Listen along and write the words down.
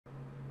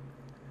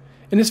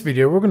In this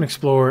video, we're going to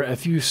explore a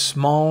few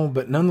small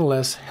but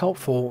nonetheless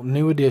helpful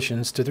new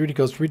additions to 3D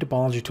Code's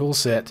retopology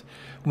toolset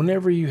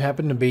whenever you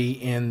happen to be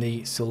in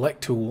the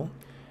Select tool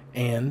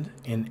and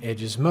in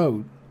Edges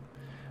mode.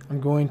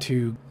 I'm going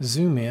to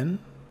zoom in,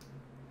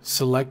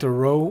 select a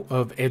row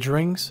of edge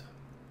rings,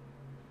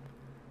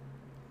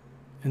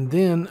 and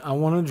then I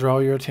want to draw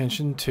your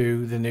attention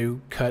to the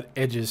new Cut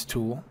Edges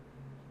tool.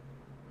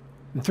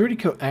 And 3D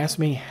Code asks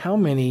me how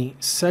many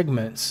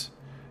segments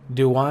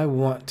do I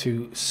want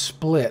to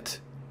split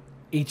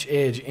each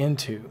edge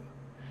into.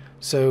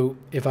 So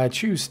if I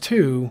choose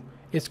 2,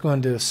 it's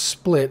going to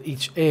split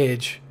each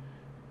edge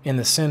in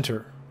the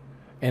center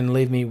and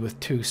leave me with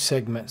 2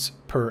 segments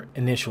per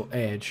initial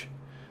edge.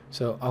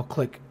 So I'll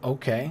click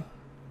OK,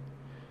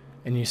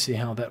 and you see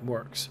how that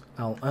works.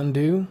 I'll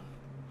undo,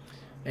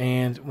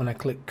 and when I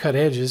click Cut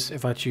Edges,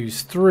 if I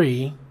choose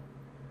 3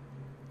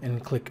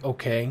 and click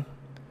OK,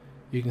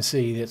 you can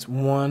see that's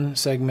 1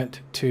 segment,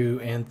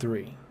 2, and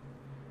 3.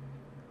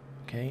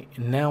 Okay,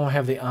 and now I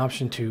have the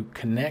option to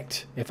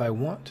connect if I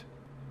want,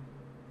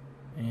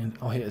 and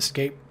I'll hit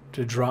Escape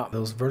to drop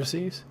those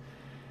vertices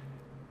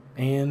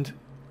and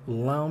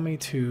allow me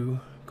to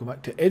go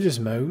back to Edges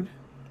mode.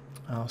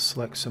 I'll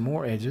select some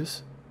more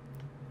edges.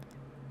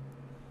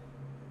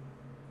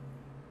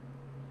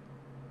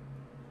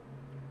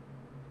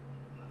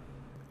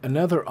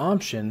 Another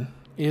option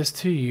is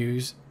to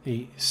use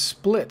the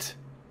Split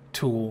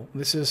tool.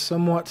 This is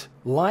somewhat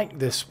like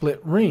the Split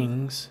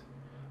Rings,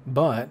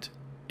 but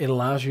it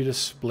allows you to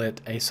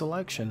split a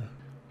selection.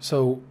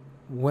 So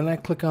when I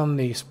click on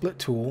the Split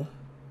tool,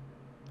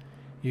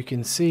 you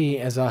can see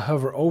as I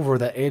hover over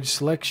that edge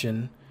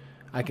selection,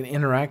 I can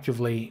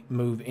interactively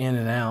move in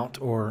and out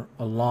or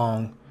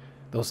along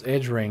those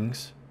edge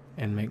rings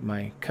and make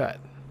my cut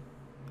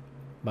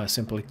by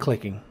simply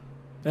clicking.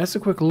 That's a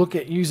quick look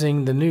at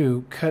using the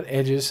new Cut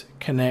Edges,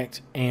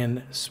 Connect,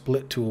 and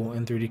Split tool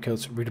in 3D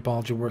Code's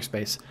retopology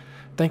workspace.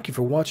 Thank you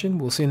for watching.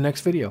 We'll see you in the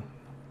next video.